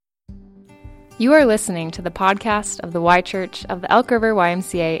You are listening to the podcast of the Y Church of the Elk River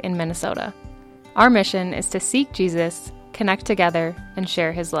YMCA in Minnesota. Our mission is to seek Jesus, connect together, and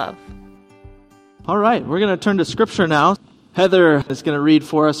share his love. All right, we're going to turn to Scripture now. Heather is going to read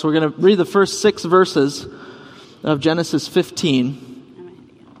for us. We're going to read the first 6 verses of Genesis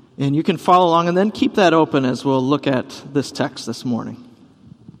 15. And you can follow along and then keep that open as we'll look at this text this morning.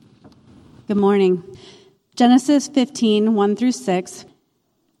 Good morning. Genesis 15, 1 through 6.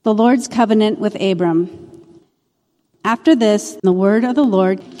 The Lord's covenant with Abram. After this, the word of the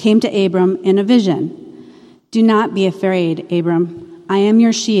Lord came to Abram in a vision. Do not be afraid, Abram. I am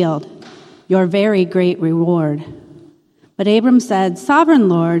your shield, your very great reward. But Abram said, Sovereign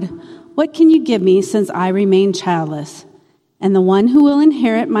Lord, what can you give me since I remain childless? And the one who will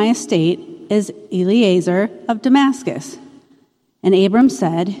inherit my estate is Eliezer of Damascus. And Abram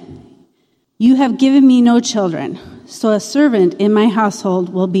said, You have given me no children, so a servant in my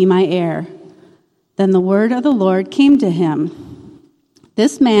household will be my heir. Then the word of the Lord came to him.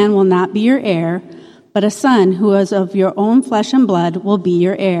 This man will not be your heir, but a son who is of your own flesh and blood will be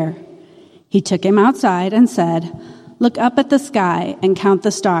your heir. He took him outside and said, Look up at the sky and count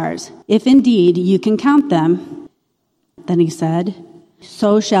the stars, if indeed you can count them. Then he said,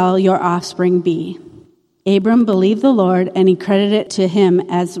 So shall your offspring be. Abram believed the Lord, and he credited it to him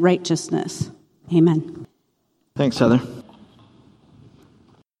as righteousness. Amen. Thanks, Heather.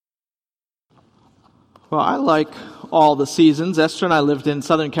 Well, I like all the seasons. Esther and I lived in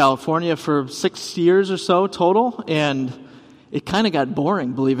Southern California for 6 years or so total, and it kind of got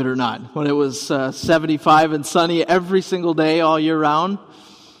boring, believe it or not, when it was 75 and sunny every single day all year round.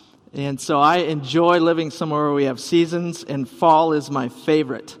 And so I enjoy living somewhere where we have seasons, and fall is my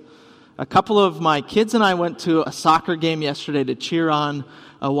favorite. A couple of my kids and I went to a soccer game yesterday to cheer on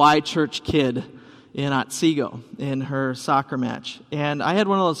a Y Church kid in Otsego in her soccer match. And I had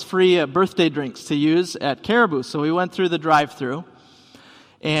one of those free birthday drinks to use at Caribou, so we went through the drive-thru.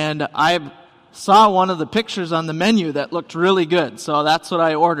 And I saw one of the pictures on the menu that looked really good, so that's what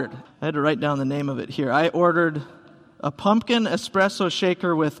I ordered. I had to write down the name of it here. I ordered a pumpkin espresso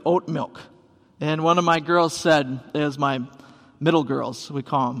shaker with oat milk. And one of my girls said, it was my middle girls, we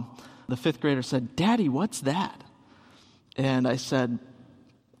call them, the 5th grader said, Daddy, what's that? And I said,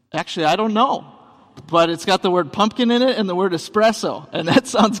 actually, I don't know. But it's got the word pumpkin in it and the word espresso, and that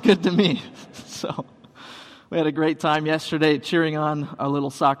sounds good to me. So we had a great time yesterday cheering on our little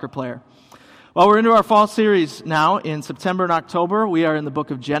soccer player. Well, we're into our fall series now. In September and October, we are in the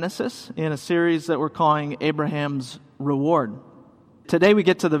book of Genesis in a series that we're calling Abraham's Reward. Today we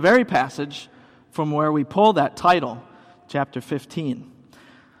get to the very passage from where we pull that title, chapter 15.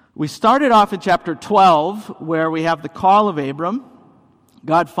 We started off in chapter 12, where we have the call of Abram.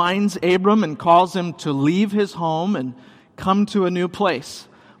 God finds Abram and calls him to leave his home and come to a new place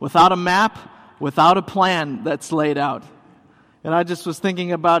without a map, without a plan that's laid out. And I just was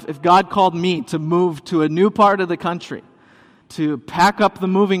thinking about if God called me to move to a new part of the country, to pack up the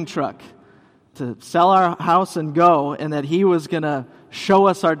moving truck, to sell our house and go, and that he was going to show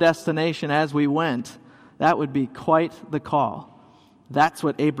us our destination as we went, that would be quite the call. That's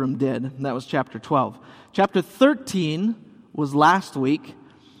what Abram did, and that was chapter 12. Chapter 13 was last week,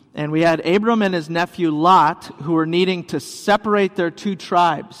 and we had Abram and his nephew Lot, who were needing to separate their 2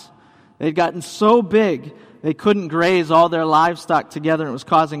 tribes. They'd gotten so big, they couldn't graze all their livestock together, and it was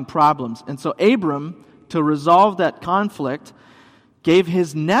causing problems. And so Abram, to resolve that conflict, gave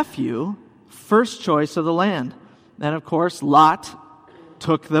his nephew first choice of the land. And of course, Lot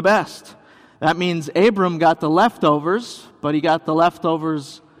took the best. That means Abram got the leftovers, but he got the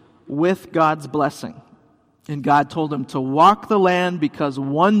leftovers with God's blessing. And God told him to walk the land because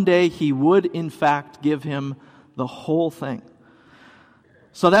one day he would, in fact, give him the whole thing.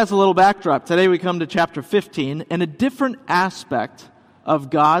 So that's a little backdrop. Today we come to chapter 15 and a different aspect of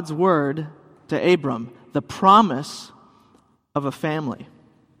God's word to Abram, the promise of a family.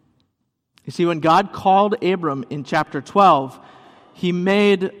 You see, when God called Abram in chapter 12, he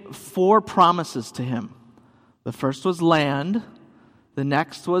made 4 promises to him. The first was land. The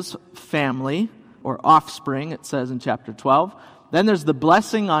next was family, or offspring, it says in chapter 12. Then there's the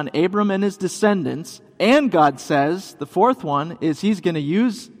blessing on Abram and his descendants. And God says, the 4th one is he's going to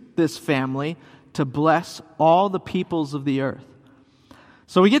use this family to bless all the peoples of the earth.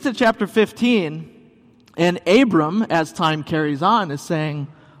 So we get to chapter 15, and Abram, as time carries on, is saying,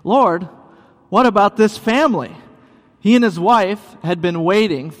 Lord, what about this family? He and his wife had been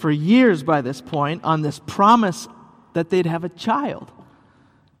waiting for years by this point on this promise that they'd have a child.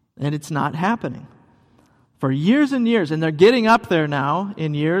 And it's not happening. For years and years, and they're getting up there now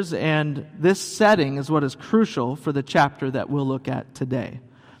in years, and this setting is what is crucial for the chapter that we'll look at today.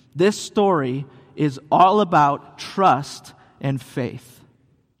 This story is all about trust and faith.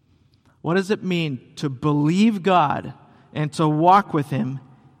 What does it mean to believe God and to walk with Him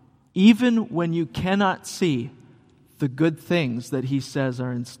even when you cannot see the good things that He says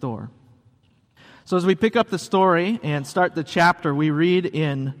are in store? So as we pick up the story and start the chapter, we read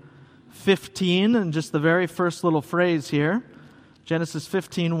in 15, and just the very first little phrase here, Genesis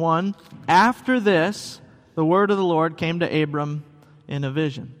 15:1, after this, the word of the Lord came to Abram in a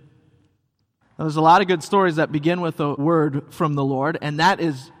vision. Now, there's a lot of good stories that begin with a word from the Lord, and that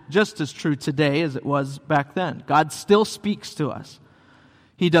is just as true today as it was back then. God still speaks to us.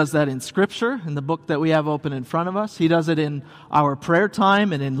 He does that in Scripture, in the book that we have open in front of us. He does it in our prayer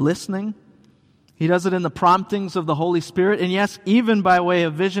time and in listening. He does it in the promptings of the Holy Spirit, and yes, even by way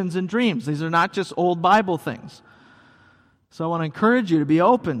of visions and dreams. These are not just old Bible things. So I want to encourage you to be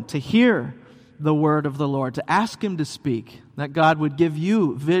open to hear the word of the Lord, to ask Him to speak, that God would give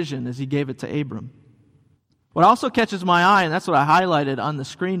you vision as He gave it to Abram. What also catches my eye, and that's what I highlighted on the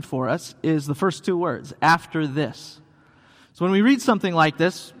screen for us, is the first two words, after this. So when we read something like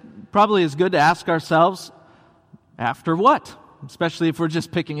this, probably is good to ask ourselves, after what? Especially if we're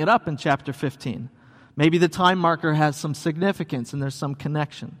just picking it up in chapter 15. Maybe the time marker has some significance and there's some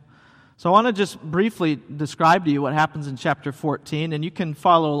connection. So I want to just briefly describe to you what happens in chapter 14, and you can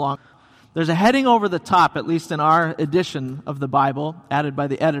follow along. There's a heading over the top, at least in our edition of the Bible, added by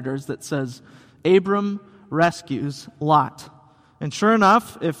the editors, that says, Abram rescues Lot. And sure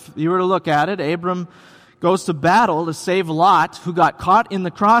enough, if you were to look at it, Abram goes to battle to save Lot, who got caught in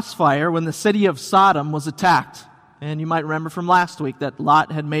the crossfire when the city of Sodom was attacked. And you might remember from last week that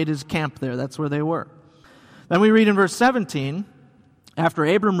Lot had made his camp there. That's where they were. Then we read in verse 17, after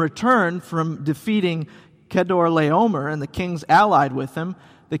Abram returned from defeating Kedorlaomer and the kings allied with him,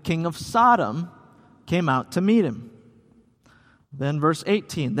 the king of Sodom came out to meet him. Then verse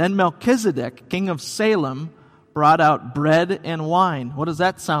 18, then Melchizedek, king of Salem, brought out bread and wine. What does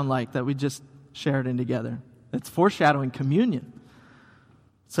that sound like that we just shared in together? It's foreshadowing communion.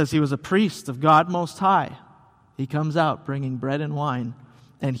 It says he was a priest of God Most High. He comes out bringing bread and wine,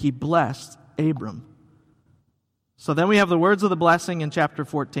 and he blessed Abram. So then we have the words of the blessing in chapter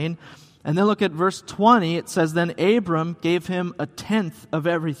 14. And then look at verse 20. It says, then Abram gave him 1/10 of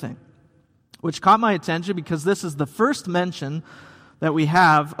everything, which caught my attention because this is the first mention that we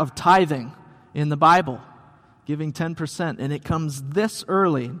have of tithing in the Bible, giving 10%. And it comes this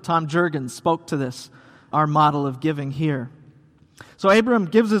early. Tom Jurgens spoke to this, our model of giving here. So Abram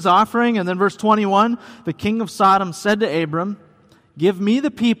gives his offering, and then verse 21, the king of Sodom said to Abram, give me the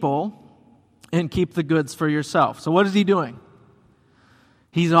people and keep the goods for yourself. So what is he doing?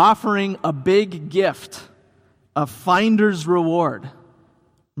 He's offering a big gift, a finder's reward.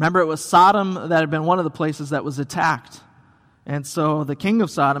 Remember, it was Sodom that had been one of the places that was attacked. And so the king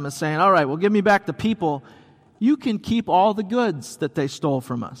of Sodom is saying, all right, well, give me back the people. You can keep all the goods that they stole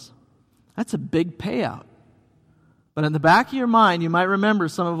from us. That's a big payout. But in the back of your mind, you might remember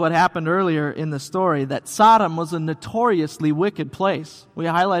some of what happened earlier in the story, that Sodom was a notoriously wicked place. We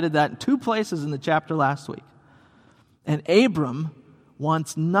highlighted that in 2 places in the chapter last week. And Abram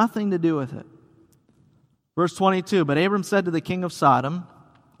wants nothing to do with it. Verse 22, but Abram said to the king of Sodom,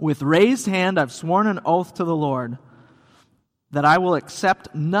 with raised hand I've sworn an oath to the Lord that I will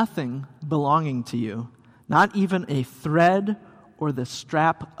accept nothing belonging to you, not even a thread or the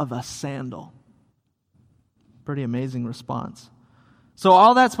strap of a sandal. Pretty amazing response. So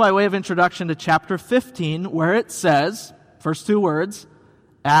all that's by way of introduction to chapter 15, where it says, first 2 words,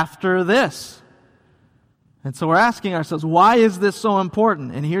 after this. And so we're asking ourselves, why is this so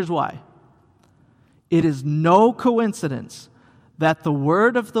important? And here's why. It is no coincidence that the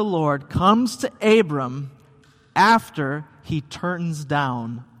word of the Lord comes to Abram after he turns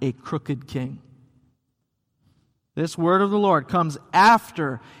down a crooked king. This word of the Lord comes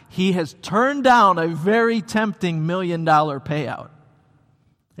after he has turned down a very tempting $1 million payout.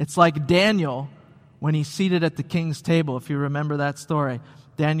 It's like Daniel when he's seated at the king's table, if you remember that story.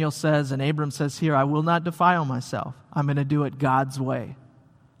 Daniel says, and Abram says here, I will not defile myself. I'm going to do it God's way.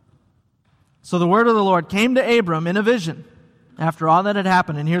 So the word of the Lord came to Abram in a vision after all that had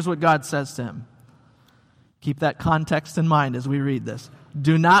happened, and here's what God says to him. Keep that context in mind as we read this.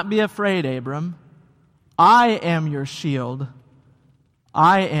 Do not be afraid, Abram. I am your shield.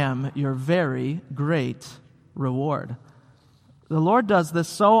 I am your very great reward. The Lord does this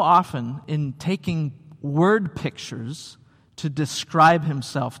so often in taking word pictures to describe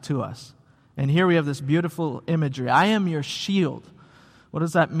himself to us. And here we have this beautiful imagery. I am your shield. What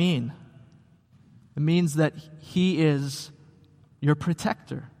does that mean? It means that he is your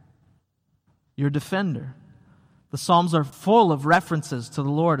protector, your defender. The Psalms are full of references to the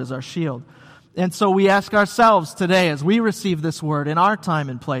Lord as our shield. And so we ask ourselves today, as we receive this word in our time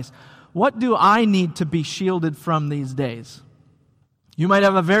and place, what do I need to be shielded from these days? You might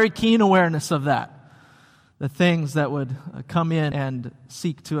have a very keen awareness of that, the things that would come in and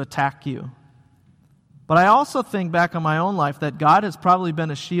seek to attack you. But I also think back on my own life that God has probably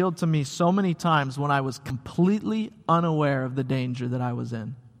been a shield to me so many times when I was completely unaware of the danger that I was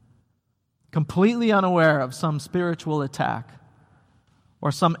in. Completely unaware of some spiritual attack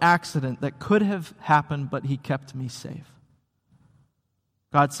or some accident that could have happened, but He kept me safe.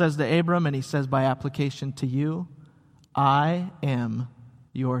 God says to Abram, and He says by application to you, I am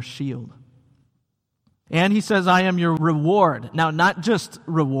your shield. And He says, I am your reward. Now, not just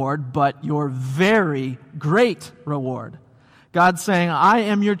reward, but your very great reward. God's saying, I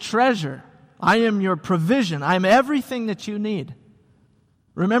am your treasure. I am your provision. I am everything that you need.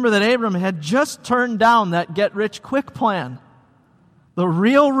 Remember that Abram had just turned down that get-rich-quick plan. The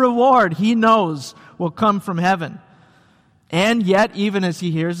real reward, he knows, will come from heaven. And yet, even as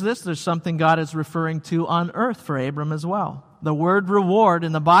he hears this, there's something God is referring to on earth for Abram as well. The word reward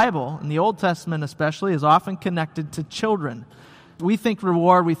in the Bible, in the Old Testament especially, is often connected to children. We think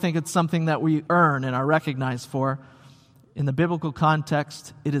reward, we think it's something that we earn and are recognized for. In the biblical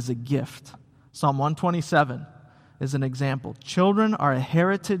context, it is a gift. Psalm 127 is an example. Children are a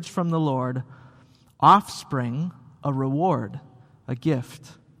heritage from the Lord, offspring a reward, a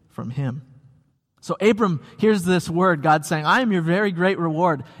gift from Him. So Abram hears this word, God saying, I am your very great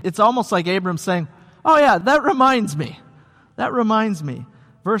reward. It's almost like Abram saying, oh yeah, that reminds me. That reminds me.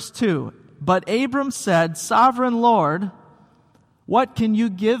 Verse 2, but Abram said, Sovereign Lord, what can you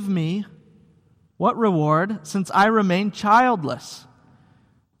give me? What reward, since I remain childless?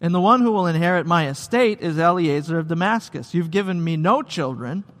 And the one who will inherit my estate is Eliezer of Damascus. You've given me no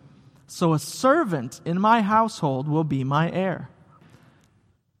children, so a servant in my household will be my heir.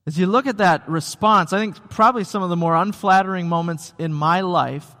 As you look at that response, I think probably some of the more unflattering moments in my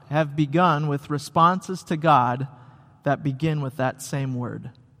life have begun with responses to God that begin with that same word,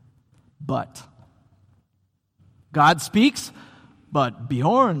 but. God speaks, but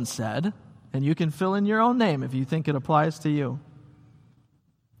Bjorn said, and you can fill in your own name if you think it applies to you.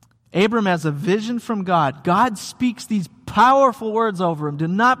 Abram has a vision from God. God speaks these powerful words over him. Do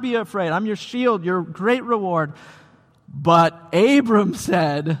not be afraid. I'm your shield, your great reward. But Abram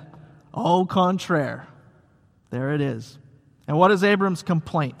said, au contraire. There it is. And what is Abram's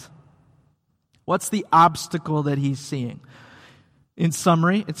complaint? What's the obstacle that he's seeing? In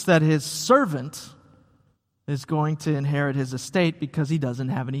summary, it's that his servant is going to inherit his estate because he doesn't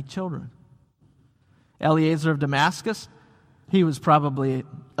have any children. Eliezer of Damascus, he was probably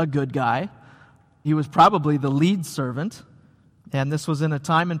a good guy. He was probably the lead servant. And this was in a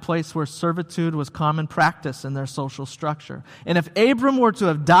time and place where servitude was common practice in their social structure. And if Abram were to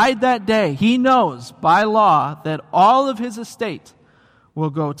have died that day, he knows by law that all of his estate will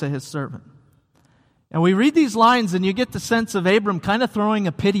go to his servant. And we read these lines and you get the sense of Abram kind of throwing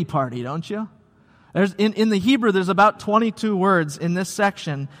a pity party, don't you? In the Hebrew, there's about 22 words in this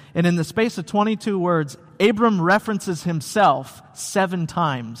section. And in the space of 22 words, Abram references himself 7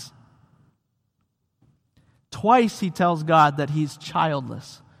 times. Twice he tells God that he's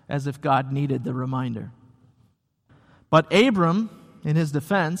childless, as if God needed the reminder. But Abram, in his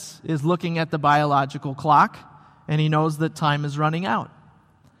defense, is looking at the biological clock, and he knows that time is running out.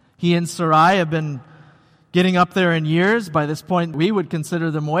 He and Sarai have been getting up there in years. By this point, we would consider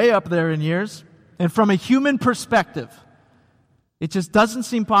them way up there in years. And from a human perspective, it just doesn't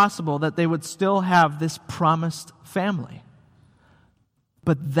seem possible that they would still have this promised family.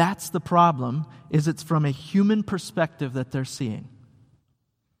 But that's the problem, is it's from a human perspective that they're seeing.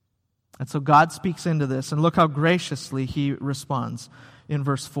 And so God speaks into this, and look how graciously He responds in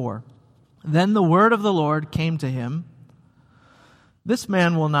verse 4. Then the word of the Lord came to him, this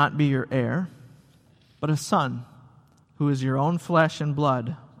man will not be your heir, but a son, who is your own flesh and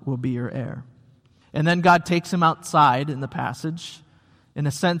blood, will be your heir. And then God takes him outside in the passage, in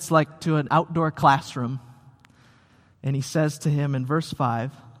a sense like to an outdoor classroom. And He says to him in verse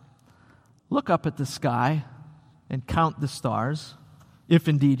 5, look up at the sky and count the stars, if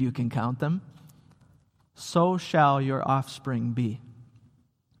indeed you can count them. So shall your offspring be.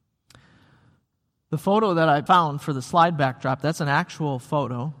 The photo that I found for the slide backdrop, that's an actual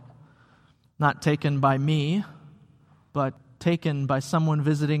photo, not taken by me, but taken by someone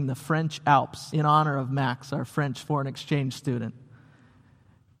visiting the French Alps in honor of Max, our French foreign exchange student.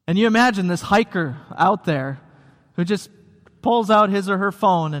 And you imagine this hiker out there who just pulls out his or her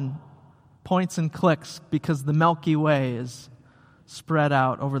phone and points and clicks because the Milky Way is spread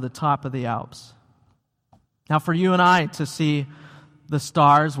out over the top of the Alps. Now, for you and I to see the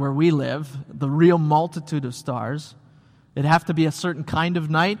stars where we live, the real multitude of stars, it'd have to be a certain kind of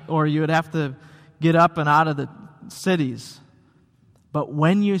night, or you would have to get up and out of the cities. But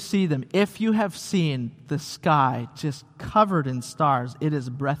when you see them, if you have seen the sky just covered in stars, it is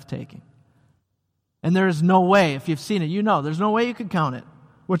breathtaking. And there is no way, if you've seen it, you know, there's no way you could count it,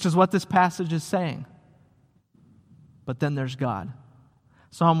 which is what this passage is saying. But then there's God.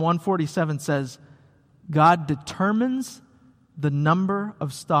 Psalm 147 says, God determines the number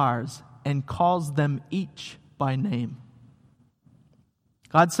of stars and calls them each by name.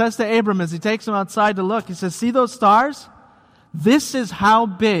 God says to Abram as he takes him outside to look, he says, see those stars? This is how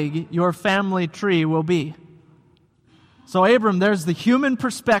big your family tree will be. So Abram, there's the human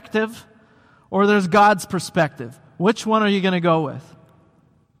perspective or there's God's perspective. Which one are you going to go with?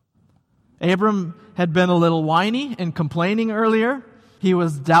 Abram had been a little whiny and complaining earlier. He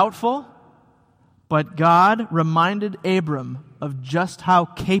was doubtful, but God reminded Abram of just how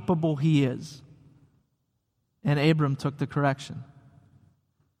capable he is. And Abram took the correction.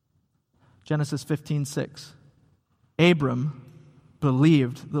 Genesis 15:6. Abram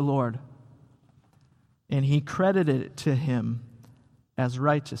believed the Lord, and he credited it to him as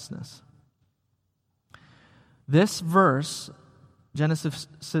righteousness. This verse, Genesis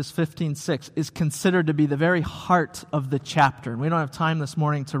 15:6, is considered to be the very heart of the chapter. We don't have time this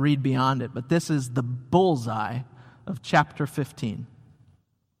morning to read beyond it, but this is the bullseye of chapter 15.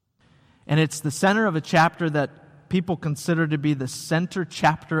 And it's the center of a chapter that people consider to be the center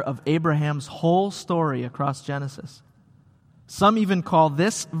chapter of Abraham's whole story across Genesis. Some even call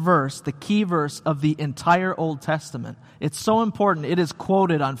this verse the key verse of the entire Old Testament. It's so important, it is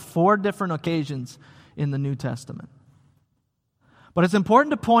quoted on 4 different occasions in the New Testament. But it's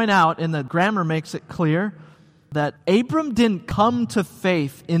important to point out, and the grammar makes it clear, that Abram didn't come to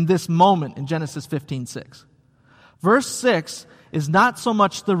faith in this moment in Genesis 15:6. Verse 6 is not so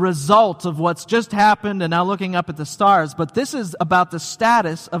much the result of what's just happened and now looking up at the stars, but this is about the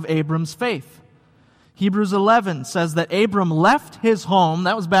status of Abram's faith. Hebrews 11 says that Abram left his home,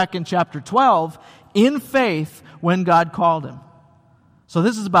 that was back in chapter 12, in faith when God called him. So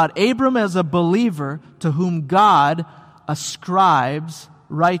this is about Abram as a believer to whom God ascribes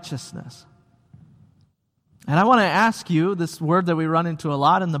righteousness. And I want to ask you, this word that we run into a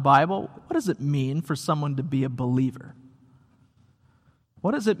lot in the Bible, what does it mean for someone to be a believer?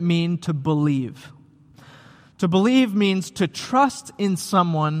 What does it mean to believe? To believe means to trust in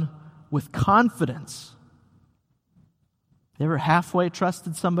someone with confidence. You ever halfway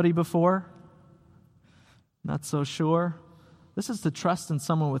trusted somebody before? Not so sure? This is to trust in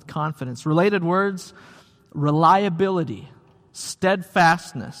someone with confidence. Related words, reliability,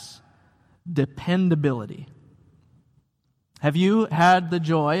 steadfastness, dependability. Have you had the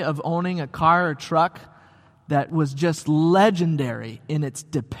joy of owning a car or truck that was just legendary in its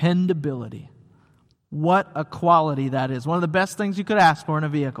dependability? What a quality that is. One of the best things you could ask for in a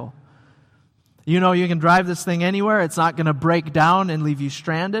vehicle. You know you can drive this thing anywhere. It's not going to break down and leave you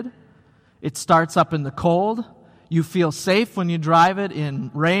stranded. It starts up in the cold. You feel safe when you drive it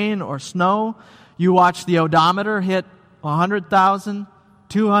in rain or snow. You watch the odometer hit 100,000,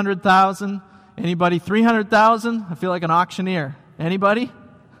 200,000. Anybody 300,000? I feel like an auctioneer. Anybody?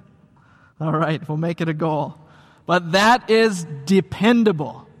 All right, we'll make it a goal. But that is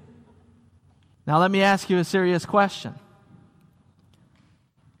dependable. Now let me ask you a serious question.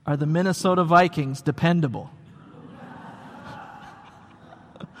 Are the Minnesota Vikings dependable?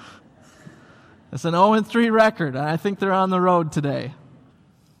 It's an 0-3 record, and I think they're on the road today.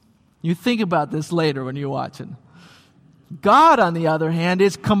 You think about this later when you're watching. God, on the other hand,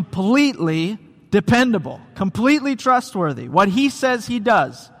 is completely dependable, completely trustworthy. What He says He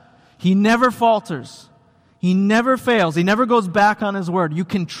does. He never falters. He never fails. He never goes back on His word. You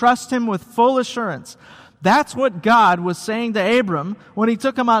can trust Him with full assurance. That's what God was saying to Abram when He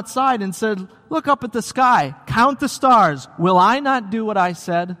took him outside and said, look up at the sky, count the stars. Will I not do what I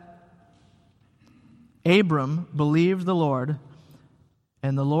said? Abram believed the Lord,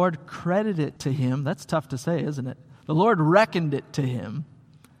 and the Lord credited it to him. That's tough to say, isn't it? The Lord reckoned it to him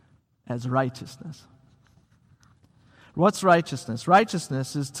as righteousness. What's righteousness?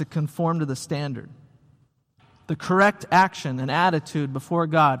 Righteousness is to conform to the standard. The correct action and attitude before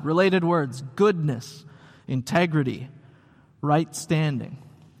God. Related words, goodness, integrity, right standing.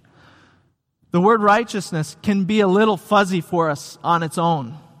 The word righteousness can be a little fuzzy for us on its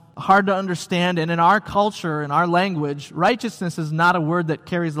own. Hard to understand, and in our culture, in our language, righteousness is not a word that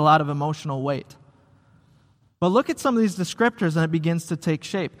carries a lot of emotional weight. But look at some of these descriptors and it begins to take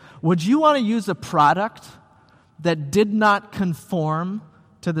shape. Would you want to use a product that did not conform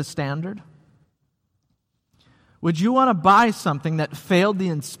to the standard? Would you want to buy something that failed the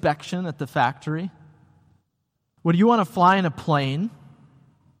inspection at the factory? Would you want to fly in a plane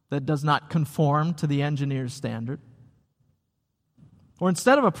that does not conform to the engineer's standard? Or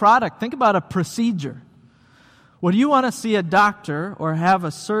instead of a product, think about a procedure. Would you want to see a doctor or have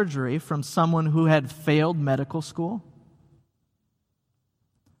a surgery from someone who had failed medical school?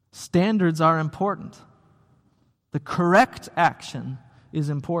 Standards are important. The correct action is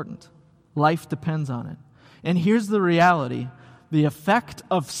important. Life depends on it. And here's the reality. The effect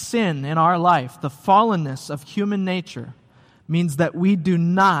of sin in our life, the fallenness of human nature, means that we do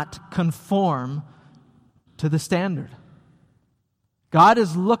not conform to the standard. God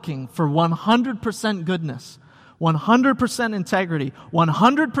is looking for 100% goodness, 100% integrity,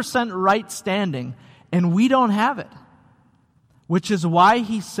 100% right standing, and we don't have it. Which is why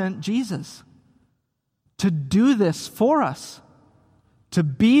He sent Jesus to do this for us, to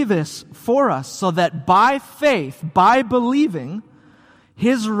be this for us, so that by faith, by believing,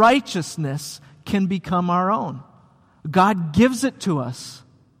 His righteousness can become our own. God gives it to us.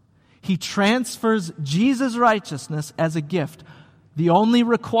 He transfers Jesus' righteousness as a gift. The only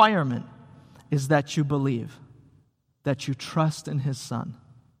requirement is that you believe, that you trust in His Son.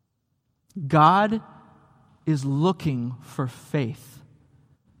 God is looking for faith.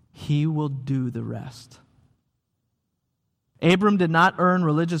 He will do the rest. Abram did not earn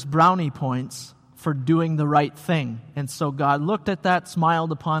religious brownie points for doing the right thing, and so God looked at that,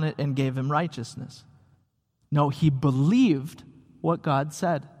 smiled upon it, and gave him righteousness. No, he believed what God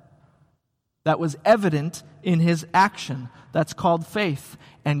said. That was evident in his action. That's called faith.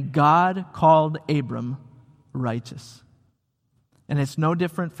 And God called Abram righteous. And it's no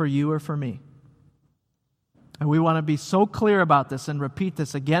different for you or for me. And we want to be so clear about this and repeat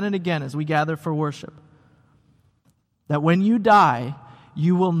this again and again as we gather for worship. That when you die,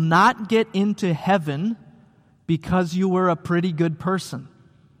 you will not get into heaven because you were a pretty good person.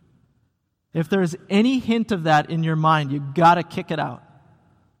 If there's any hint of that in your mind, you've got to kick it out.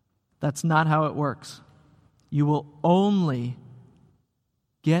 That's not how it works. You will only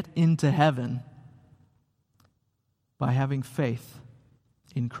get into heaven by having faith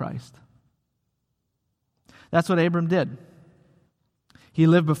in Christ. That's what Abram did. He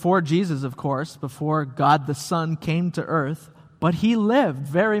lived before Jesus, of course, before God the Son came to earth, but he lived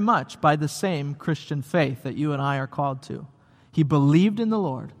very much by the same Christian faith that you and I are called to. He believed in the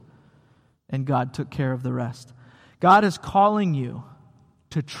Lord, and God took care of the rest. God is calling you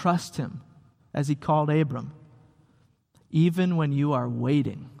to trust Him as He called Abram, even when you are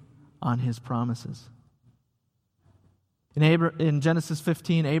waiting on His promises. In Genesis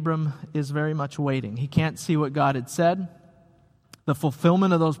 15, Abram is very much waiting. He can't see what God had said. The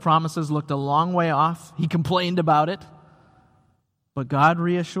fulfillment of those promises looked a long way off. He complained about it, but God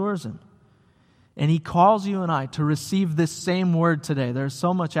reassures him. And He calls you and I to receive this same word today. There's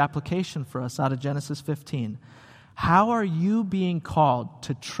so much application for us out of Genesis 15. How are you being called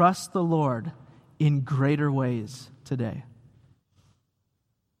to trust the Lord in greater ways today?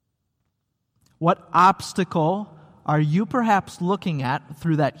 What obstacle are you perhaps looking at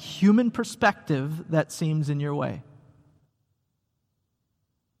through that human perspective that seems in your way?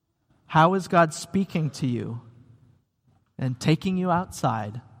 How is God speaking to you and taking you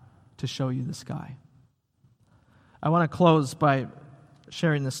outside to show you the sky? I want to close by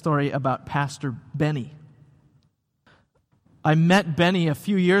sharing the story about Pastor Benny. I met Benny a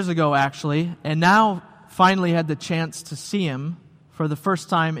few years ago, actually, and now finally had the chance to see him for the first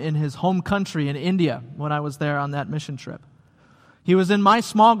time in his home country in India when I was there on that mission trip. He was in my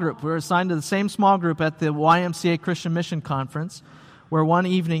small group. We were assigned to the same small group at the YMCA Christian Mission Conference, where one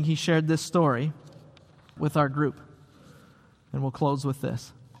evening he shared this story with our group. And we'll close with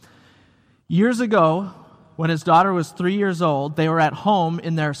this. Years ago, when his daughter was 3 years old, they were at home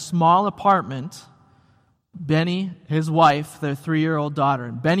in their small apartment. Benny, his wife, their 3-year-old daughter.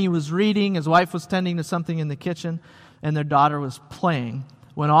 And Benny was reading, his wife was tending to something in the kitchen, and their daughter was playing.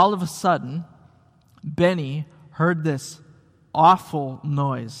 When all of a sudden, Benny heard this awful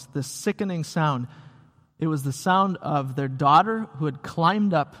noise, this sickening sound. It was the sound of their daughter who had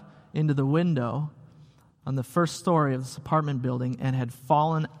climbed up into the window on the first story of this apartment building and had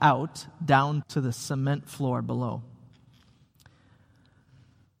fallen out down to the cement floor below.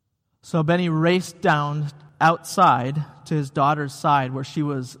 So Benny raced down outside to his daughter's side where she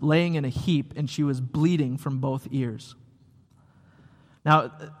was laying in a heap and she was bleeding from both ears.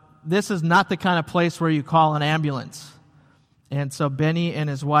 Now, this is not the kind of place where you call an ambulance. And so Benny and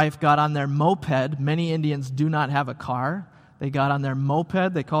his wife got on their moped. Many Indians do not have a car. They got on their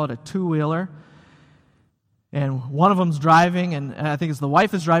moped. They call it a two-wheeler. And one of them's driving, and I think it's the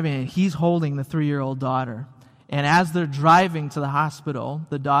wife is driving, and he's holding the 3-year-old daughter. And as they're driving to the hospital,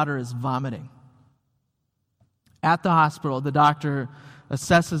 the daughter is vomiting. At the hospital, the doctor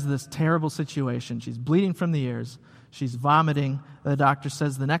assesses this terrible situation. She's bleeding from the ears. She's vomiting. The doctor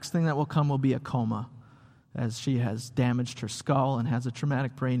says the next thing that will come will be a coma, as she has damaged her skull and has a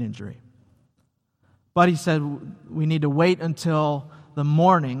traumatic brain injury. But he said, we need to wait until the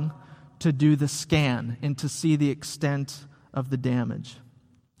morning to do the scan and to see the extent of the damage.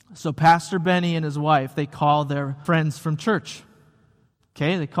 So Pastor Benny and his wife, they call their friends from church.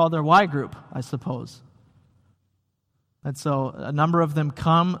 Okay, they call their Y group, I suppose. And so a number of them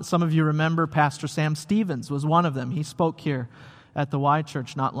come. Some of you remember Pastor Sam Stevens was one of them. He spoke here at the Y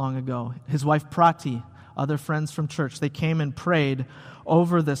Church not long ago. His wife Prati, other friends from church, they came and prayed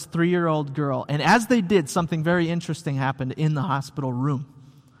over this 3-year-old girl. And as they did, something very interesting happened in the hospital room.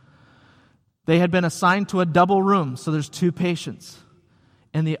 They had been assigned to a double room, so there's 2 patients.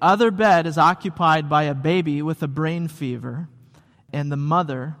 And the other bed is occupied by a baby with a brain fever, and the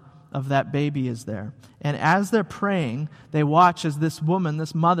mother of that baby is there. And as they're praying, they watch as this woman,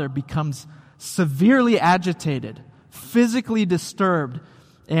 this mother, becomes severely agitated, physically disturbed,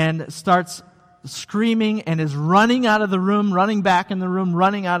 and starts screaming and is running out of the room, running back in the room,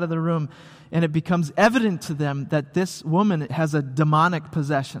 running out of the room. And it becomes evident to them that this woman has a demonic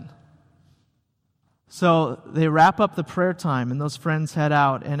possession. So they wrap up the prayer time, and those friends head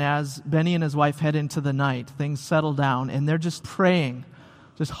out. And as Benny and his wife head into the night, things settle down, and they're just praying,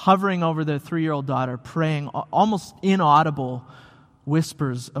 just hovering over their 3-year-old daughter, praying almost inaudible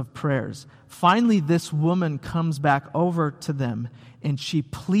whispers of prayers. Finally, this woman comes back over to them, and she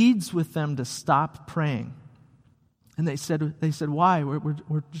pleads with them to stop praying. And they said, why?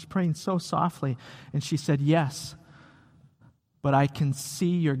 We're just praying so softly. And she said, yes, but I can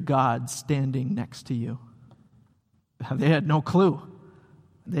see your God standing next to you. They had no clue.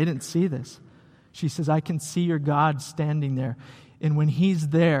 They didn't see this. She says, I can see your God standing there. And when he's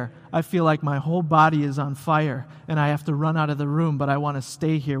there, I feel like my whole body is on fire and I have to run out of the room, but I want to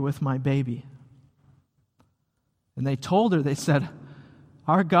stay here with my baby. And they told her, they said,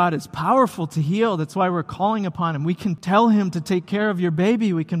 our God is powerful to heal. That's why we're calling upon him. We can tell him to take care of your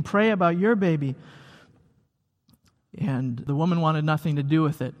baby. We can pray about your baby. And the woman wanted nothing to do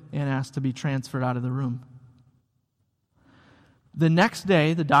with it and asked to be transferred out of the room. The next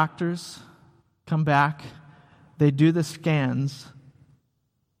day, the doctors come back. They do the scans,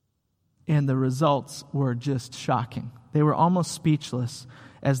 and the results were just shocking. They were almost speechless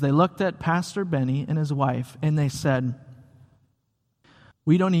as they looked at Pastor Benny and his wife, and they said,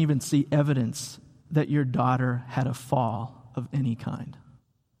 we don't even see evidence that your daughter had a fall of any kind.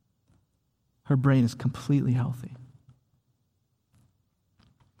 Her brain is completely healthy.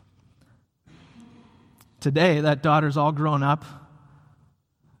 Today, that daughter's all grown up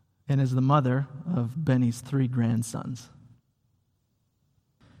and is the mother of Benny's 3 grandsons.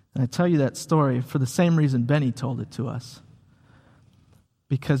 And I tell you that story for the same reason Benny told it to us.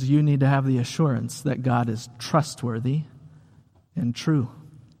 Because you need to have the assurance that God is trustworthy and true.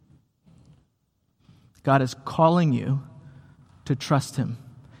 God is calling you to trust him,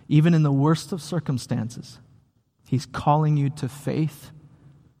 even in the worst of circumstances. He's calling you to faith,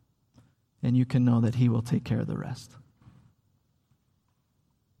 and you can know that he will take care of the rest.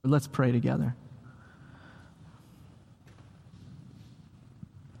 Let's pray together.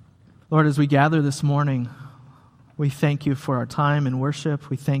 Lord, as we gather this morning, we thank you for our time in worship.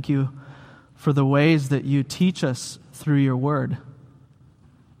 We thank you for the ways that you teach us through your word.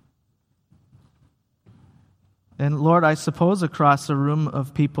 And Lord, I suppose across a room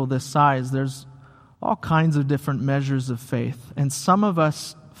of people this size, there's all kinds of different measures of faith. And some of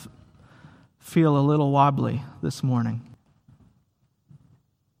us feel a little wobbly this morning.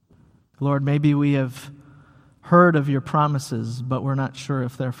 Lord, maybe we have heard of your promises, but we're not sure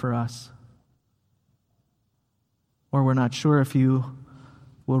if they're for us. Or we're not sure if you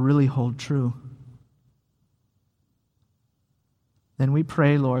will really hold true. Then we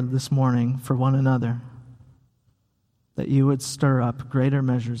pray, Lord, this morning for one another, that you would stir up greater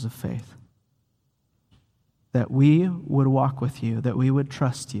measures of faith, that we would walk with you, that we would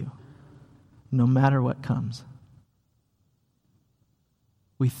trust you, no matter what comes.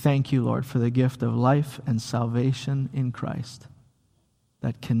 We thank you, Lord, for the gift of life and salvation in Christ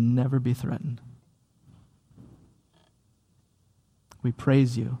that can never be threatened. We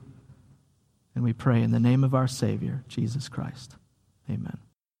praise you, and we pray in the name of our Savior, Jesus Christ. Amen.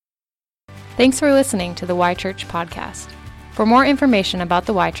 Thanks for listening to the Y Church podcast. For more information about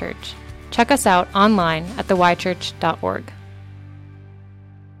the Y Church, check us out online at theychurch.org.